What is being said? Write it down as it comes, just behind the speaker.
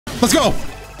Let's go.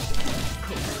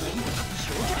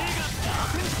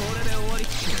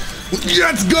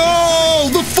 Let's go!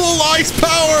 The full ice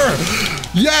power!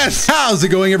 Yes! How's it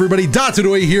going, everybody?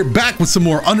 Dotodoya here, back with some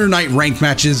more Under Night ranked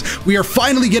matches. We are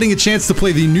finally getting a chance to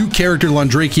play the new character,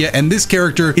 Londrekia, and this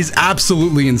character is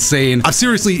absolutely insane.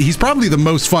 Seriously, he's probably the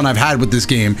most fun I've had with this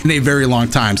game in a very long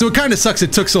time. So it kind of sucks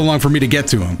it took so long for me to get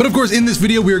to him. But of course, in this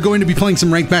video, we are going to be playing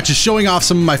some ranked matches, showing off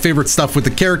some of my favorite stuff with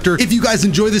the character. If you guys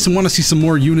enjoy this and want to see some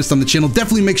more Eunice on the channel,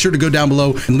 definitely make sure to go down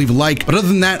below and leave a like. But other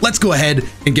than that, let's go ahead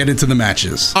and get into the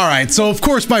matches. All right, so of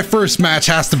course, my first match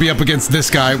has to be up against this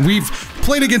guy. We've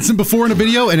played against him before in a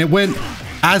video and it went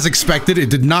as expected.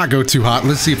 It did not go too hot.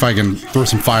 Let's see if I can throw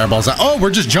some fireballs out. Oh, we're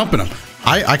just jumping him.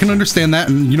 I can understand that,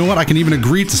 and you know what? I can even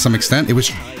agree to some extent. It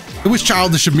was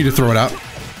childish of me to throw it out.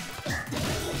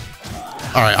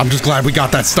 All right, I'm just glad we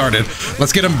got that started.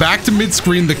 Let's get him back to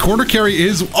mid-screen. The corner carry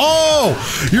is... Oh!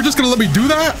 You're just gonna let me do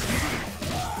that?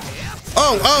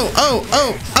 Oh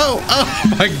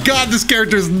my god, this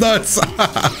character is nuts.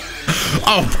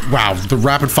 Oh, wow, the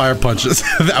rapid fire punches.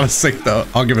 That was sick, though.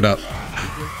 I'll give it up.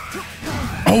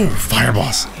 Oh,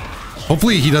 fireballs.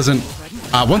 Hopefully he doesn't...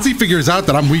 once he figures out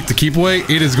that I'm weak to keep away,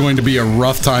 it is going to be a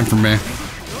rough time for me.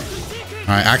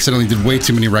 I accidentally did way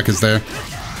too many records there.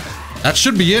 That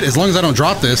should be it, as long as I don't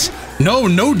drop this. No,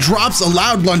 no drops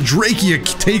allowed. Londrekia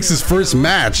takes his first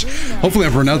match. Hopefully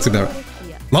I'm pronouncing that.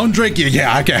 Londrekia,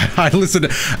 yeah, okay. I listened.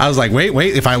 I was like, wait,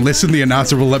 if I listen, the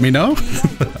announcer will let me know.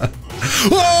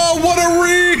 Oh, what a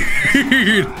read!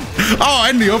 Oh,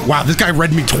 and the... Wow, this guy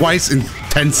read me twice in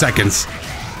 10 seconds.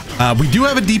 We do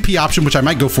have a DP option, which I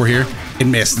might go for here. It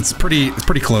missed. It's pretty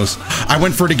close. I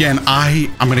went for it again.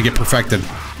 I'm gonna get perfected.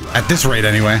 At this rate,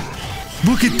 anyway.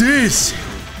 Look at this!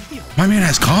 My man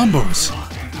has combos.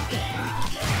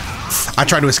 I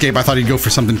tried to escape. I thought he'd go for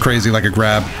something crazy like a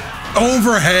grab.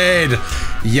 Overhead!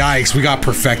 Yikes, we got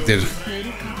perfected.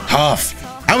 Tough.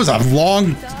 That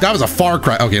was a far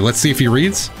cry. Okay, let's see if he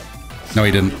reads. No,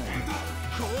 he didn't.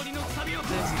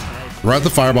 We're at the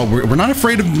fireball. We're not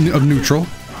afraid of neutral.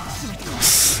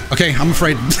 Okay, I'm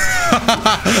afraid.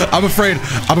 I'm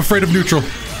afraid of neutral.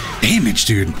 Damage,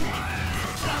 dude.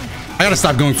 I gotta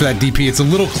stop going for that DP. It's a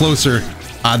little closer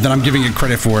than I'm giving it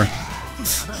credit for.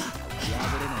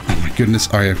 Oh my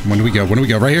goodness. All right, when do we go? When do we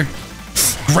go? Right here?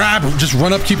 Grab, just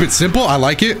run up, keep it simple. I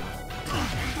like it.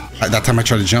 That time I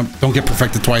tried to jump. Don't get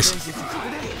perfected twice.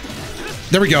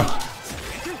 There we go.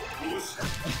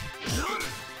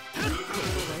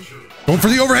 Going for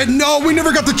the overhead. No, we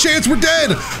never got the chance. We're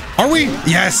dead. Are we?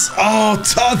 Yes. Oh,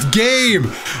 tough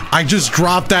game. I just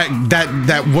dropped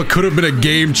that what could have been a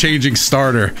game-changing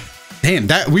starter. Damn,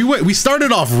 that we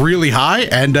started off really high,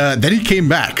 and then he came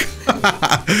back.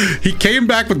 He came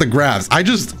back with the grabs. I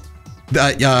just...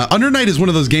 Under Night is one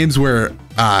of those games where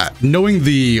knowing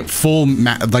the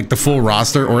full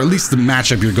roster, or at least the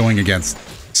matchup you're going against,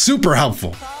 super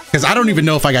helpful. Because I don't even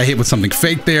know if I got hit with something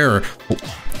fake there. Or... Oh.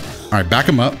 All right, back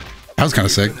him up. That was kind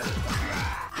of sick.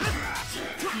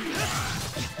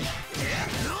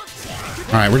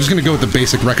 All right, we're just gonna go with the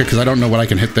basic record because I don't know what I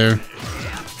can hit there.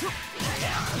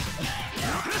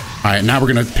 All right, now we're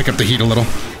gonna pick up the heat a little.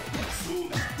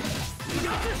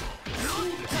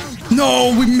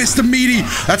 No, we missed a meaty.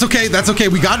 That's okay. That's okay.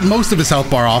 We got most of his health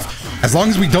bar off. As long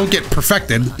as we don't get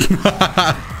perfected.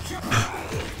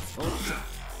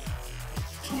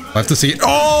 Love to see it.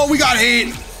 Oh, we got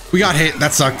hit. We got hit.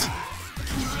 That sucked.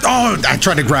 Oh, I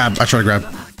tried to grab.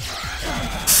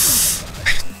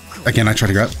 Again, I tried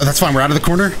to grab. That's fine. We're out of the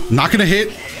corner. Not gonna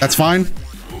hit. That's fine.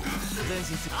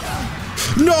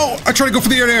 No, I tried to go for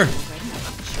the air.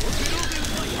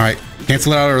 All right,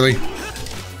 cancel it out early.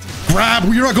 Grab,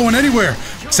 you're not going anywhere.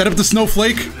 Set up the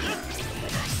snowflake.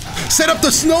 Set up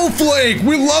the snowflake.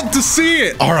 We love to see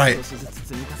it. All right.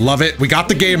 Love it. We got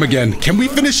the game again. Can we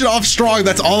finish it off strong?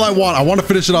 That's all I want. I want to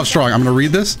finish it off strong. I'm going to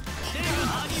read this.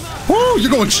 Woo,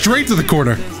 you're going straight to the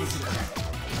corner.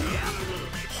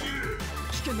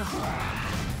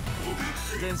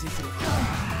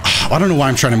 I don't know why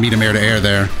I'm trying to meet him air to air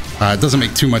there. It doesn't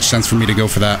make too much sense for me to go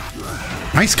for that.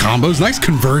 Nice combos, nice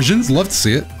conversions. Love to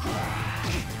see it.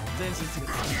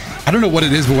 I don't know what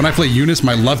it is, but when I play Eunice,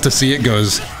 my love to see it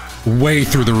goes way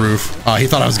through the roof. He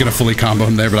thought I was going to fully combo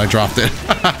him there, but I dropped it.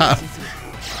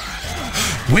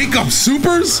 Wake up,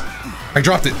 supers! I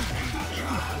dropped it.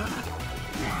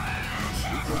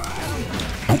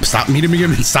 Don't stop meeting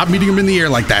him. Stop meeting him in the air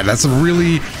like that. That's a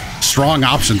really strong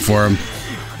option for him.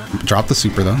 Drop the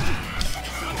super, though.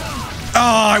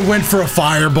 Oh, I went for a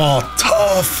fireball.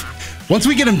 Tough. Once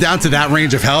we get him down to that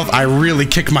range of health, I really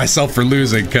kick myself for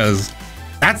losing, because...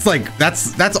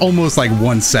 That's almost like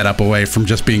one setup away from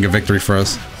just being a victory for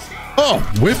us. Oh,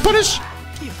 whiff punish?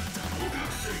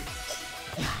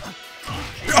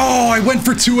 Oh, I went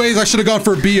for 2 A's. I should have gone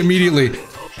for a B immediately.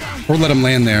 Or let him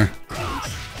land there.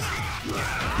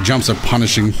 Jumps are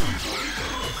punishing.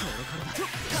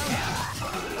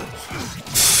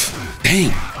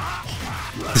 Dang.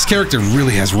 This character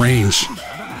really has range.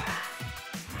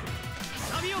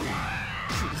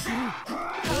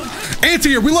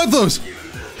 Anti-air, we love those.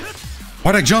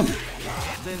 Why'd I jump?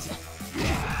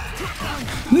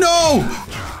 No!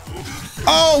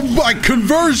 Oh, my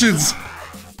conversions!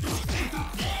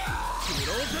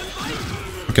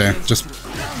 Okay, just...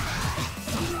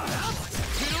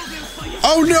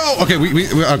 Oh, no! Okay,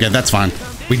 okay, that's fine.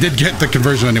 We did get the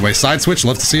conversion anyway. Side switch,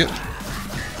 love to see it.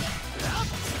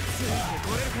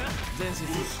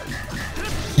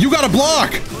 You gotta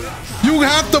block! You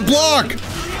have to block!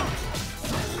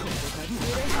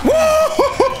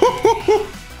 Woo!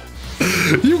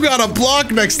 You gotta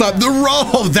block next time. The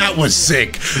roll, that was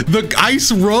sick. The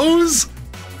ice rose?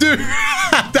 Dude,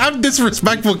 how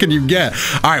disrespectful can you get?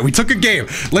 All right, we took a game.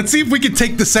 Let's see if we can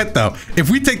take the set, though. If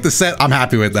we take the set, I'm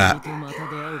happy with that.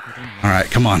 All right,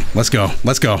 come on. Let's go.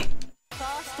 Let's go.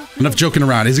 Enough joking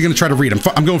around. Is he going to try to read him?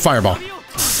 I'm going fireball.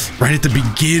 Right at the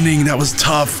beginning. That was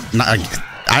tough.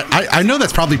 I know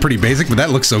that's probably pretty basic, but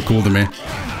that looks so cool to me.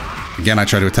 Again, I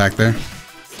try to attack there.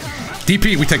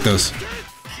 DP, we take those.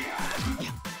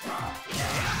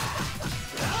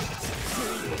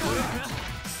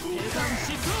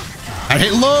 I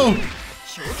hit low.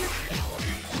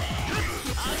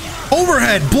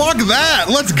 Overhead, block that.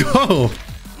 Let's go.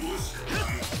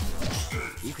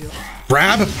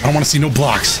 Grab. I don't want to see no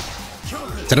blocks.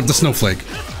 Set up the snowflake.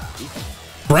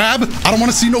 Grab. I don't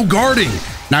want to see no guarding.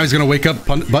 Now he's going to wake up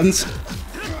buttons.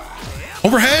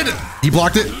 Overhead. He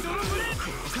blocked it.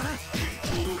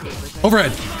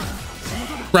 Overhead.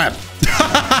 Grab.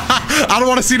 I don't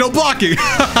want to see no blocking.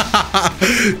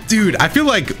 Dude, I feel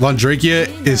like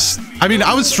Londrekia is... I mean,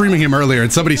 I was streaming him earlier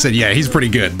and somebody said, yeah, he's pretty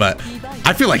good, but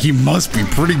I feel like he must be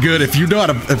pretty good if you know how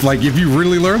to... If you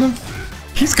really learn him.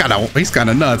 He's kind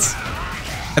of nuts.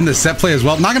 And the set play as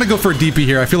well. Not going to go for a DP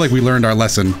here. I feel like we learned our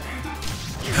lesson.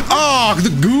 Oh, the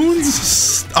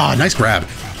goons. Oh, nice grab.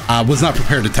 Was not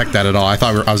prepared to tech that at all. I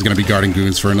thought I was going to be guarding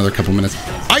goons for another couple minutes.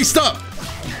 Iced up.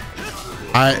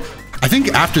 I think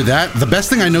after that, the best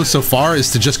thing I know so far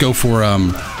is to just go for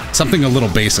something a little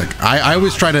basic. I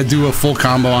always try to do a full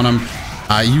combo on him.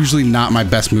 Usually not my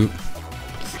best move.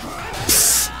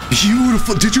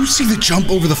 Beautiful. Did you see the jump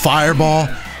over the fireball?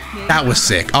 That was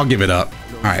sick. I'll give it up.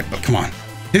 All right, but come on.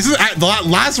 This is the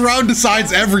last round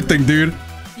decides everything, dude.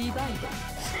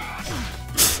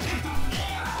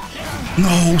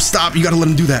 No, stop. You got to let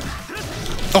him do that.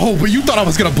 Oh, but you thought I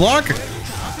was going to block?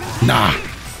 Nah.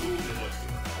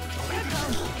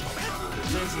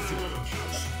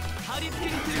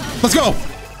 Let's go.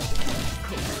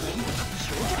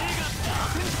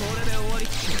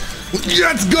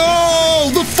 Let's go.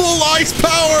 The full ice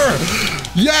power.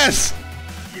 Yes.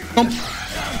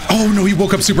 Oh, no, he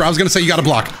woke up super. I was going to say you got to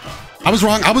block. I was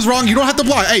wrong. I was wrong. You don't have to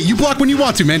block. Hey, you block when you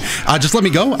want to, man. Just let me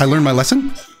go. I learned my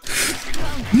lesson.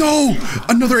 No,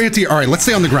 another anti. All right, let's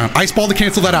stay on the ground. Ice ball to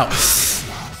cancel that out.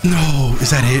 No,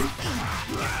 is that it?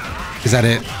 Is that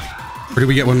it? Or do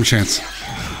we get one more chance?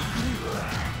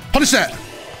 Punish that.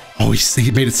 Oh,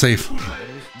 he made it safe.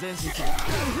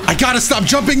 I gotta stop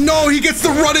jumping. No, he gets the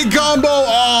running combo.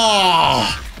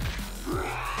 Oh.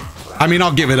 I mean,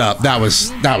 I'll give it up. That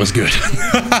was good.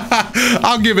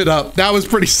 I'll give it up. That was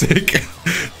pretty sick.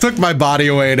 Took my body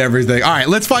away and everything. All right,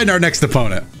 let's find our next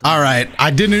opponent. All right, I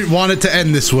didn't want it to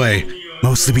end this way.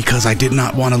 Mostly because I did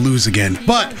not want to lose again.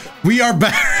 But we are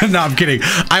back. No, I'm kidding.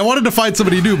 I wanted to find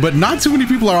somebody new, but not too many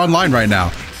people are online right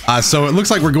now. So it looks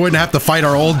like we're going to have to fight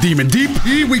our old demon.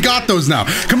 DP, we got those now.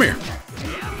 Come here.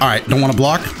 All right, don't want to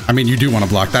block? I mean, you do want to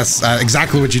block. That's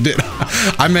exactly what you did.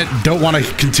 I meant don't want to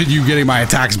continue getting my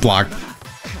attacks blocked.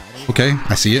 Okay,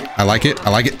 I see it. I like it. I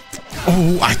like it.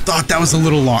 Oh, I thought that was a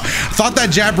little long. I thought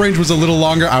that jab range was a little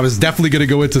longer. I was definitely going to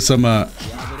go into some...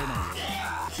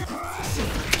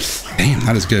 Damn,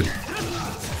 that is good.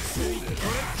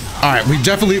 All right, we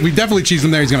definitely cheesed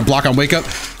him there. He's going to block on wake up.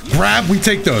 Grab, we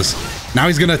take those. Now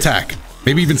he's going to attack.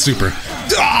 Maybe even super.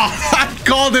 Oh, I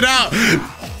called it out.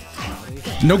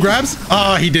 No grabs?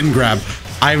 Oh, he didn't grab.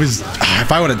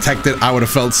 If I would have teched it, I would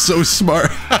have felt so smart.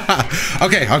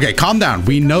 Okay, calm down.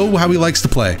 We know how he likes to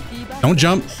play. Don't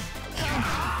jump.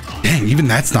 Dang, even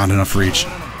that's not enough reach.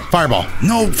 Fireball.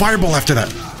 No, fireball after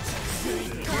that.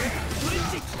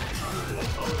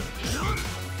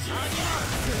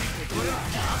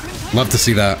 Love to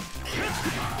see that.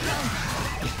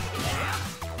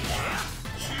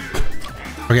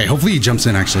 Okay, hopefully he jumps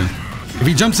in, actually. If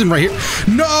he jumps in right here.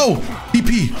 No!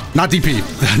 DP. Not DP.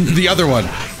 The other one.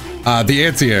 The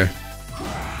anti-air.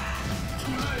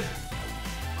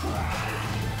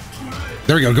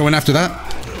 There we go, going after that.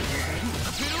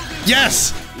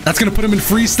 Yes! That's gonna put him in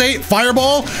freeze state.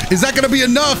 Fireball, is that gonna be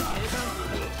enough?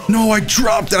 No, I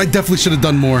dropped it. I definitely should have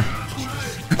done more.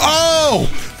 Oh!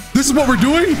 This is what we're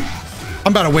doing?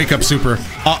 I'm about to wake up super.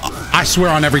 I swear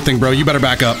on everything, bro. You better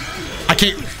back up. I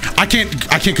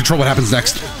can't control what happens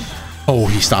next. Oh,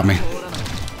 he stopped me.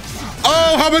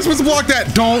 Oh, how am I supposed to block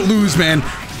that? Don't lose, man.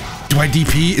 Do I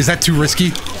DP? Is that too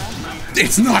risky?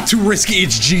 It's not too risky.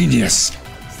 It's genius.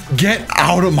 Get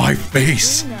out of my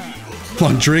face.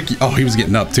 Londrekia. Oh, he was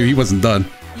getting up too. He wasn't done.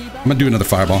 I'm gonna do another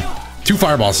fireball. 2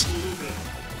 fireballs.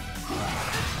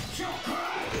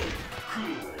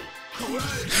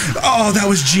 Oh, that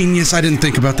was genius. I didn't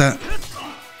think about that.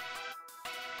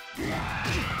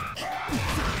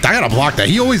 I gotta block that.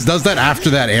 He always does that after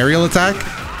that aerial attack.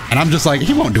 And I'm just like,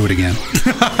 he won't do it again.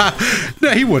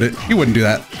 No, he wouldn't. He wouldn't do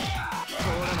that.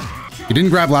 He didn't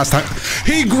grab last time.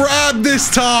 He grabbed this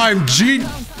time.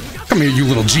 Come here, you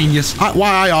little genius.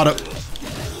 I ought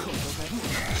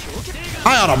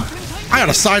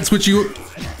to side switch you.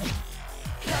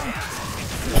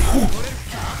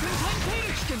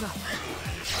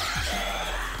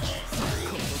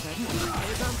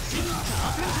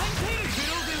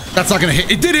 That's not gonna hit.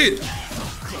 It did it.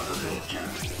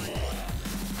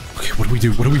 Okay, what do we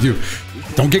do? What do we do?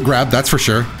 Don't get grabbed, that's for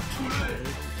sure.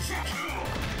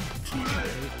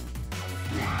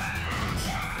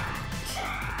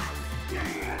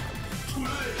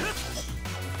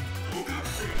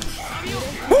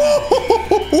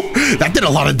 That did a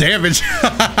lot of damage.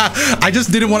 I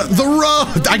just didn't want to. The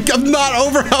rose. I'm not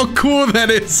over how cool that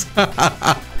is.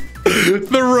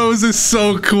 The rose is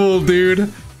so cool,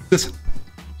 dude. Just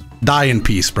die in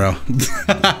peace, bro.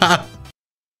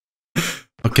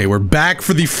 Okay, we're back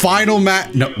for the final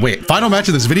match. No, wait, final match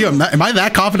of this video. Am I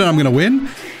that confident I'm gonna win?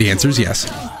 The answer is yes.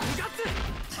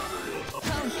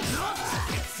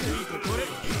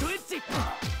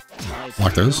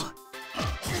 Block those.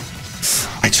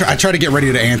 I try to get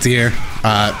ready to anti-air.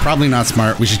 Probably not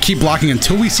smart. We should keep blocking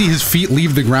until we see his feet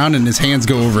leave the ground and his hands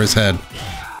go over his head.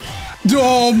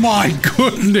 Oh my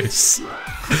goodness.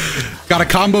 Got a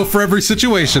combo for every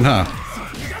situation, huh?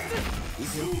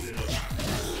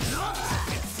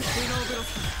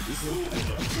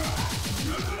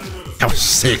 That was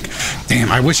sick.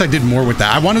 Damn, I wish I did more with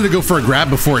that. I wanted to go for a grab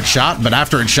before it shot, but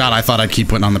after it shot, I thought I'd keep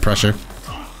putting on the pressure.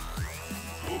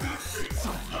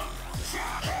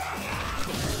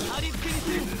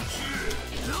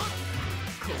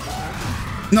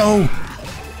 No!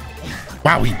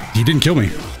 Wow, he didn't kill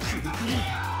me.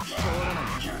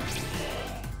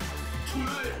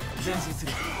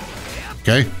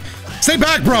 Okay. Stay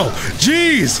back, bro!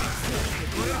 Jeez!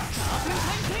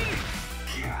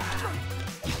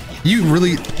 You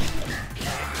really...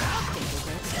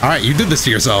 Alright, you did this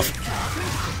to yourself.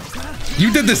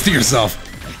 You did this to yourself.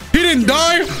 He didn't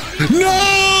die!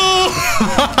 No!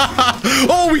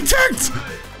 Oh, we teched!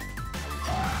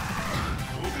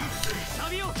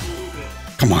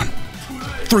 Come on.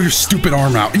 Throw your stupid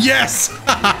arm out. Yes!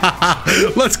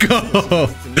 Let's go!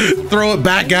 Throw it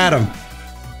back at him.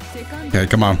 Okay,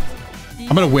 come on.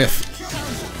 I'm gonna whiff.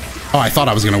 Oh, I thought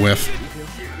I was gonna whiff.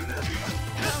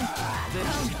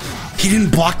 He didn't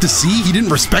block the C? He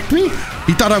didn't respect me?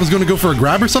 He thought I was gonna go for a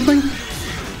grab or something?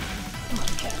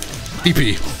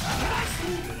 DP.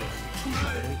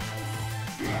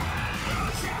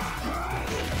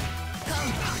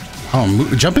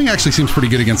 Oh, jumping actually seems pretty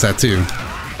good against that too.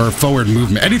 Or forward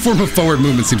movement. Any form of forward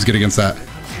movement seems good against that.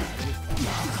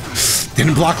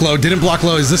 Didn't block low, didn't block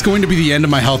low. Is this going to be the end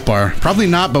of my health bar? Probably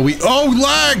not, but oh,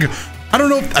 lag! I don't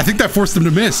know, I think that forced him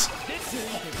to miss.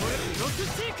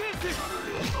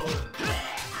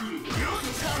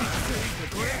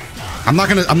 I'm not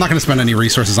gonna spend any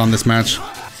resources on this match.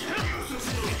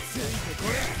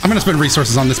 I'm gonna spend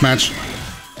resources on this match.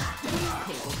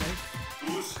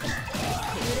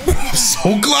 I'm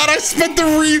so glad I spent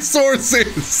the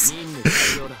resources.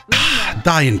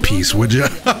 Die in peace, would you?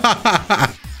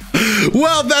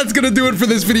 Well, that's gonna do it for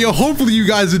this video. Hopefully you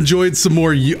guys enjoyed some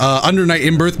more Under Night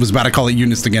in Birth. Was about to call it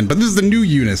Eunice again, but this is the new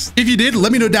Eunice. If you did,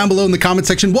 let me know down below in the comment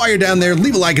section. While you're down there,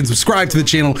 leave a like and subscribe to the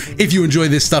channel if you enjoy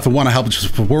this stuff and want to help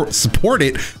support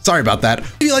it. Sorry about that.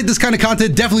 If you like this kind of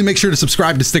content, definitely make sure to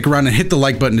subscribe to stick around and hit the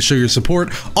like button to show your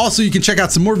support. Also, you can check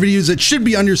out some more videos that should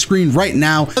be on your screen right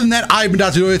now. Other than that, I've been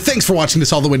Dotodoya. Thanks for watching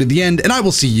this all the way to the end, and I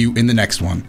will see you in the next one.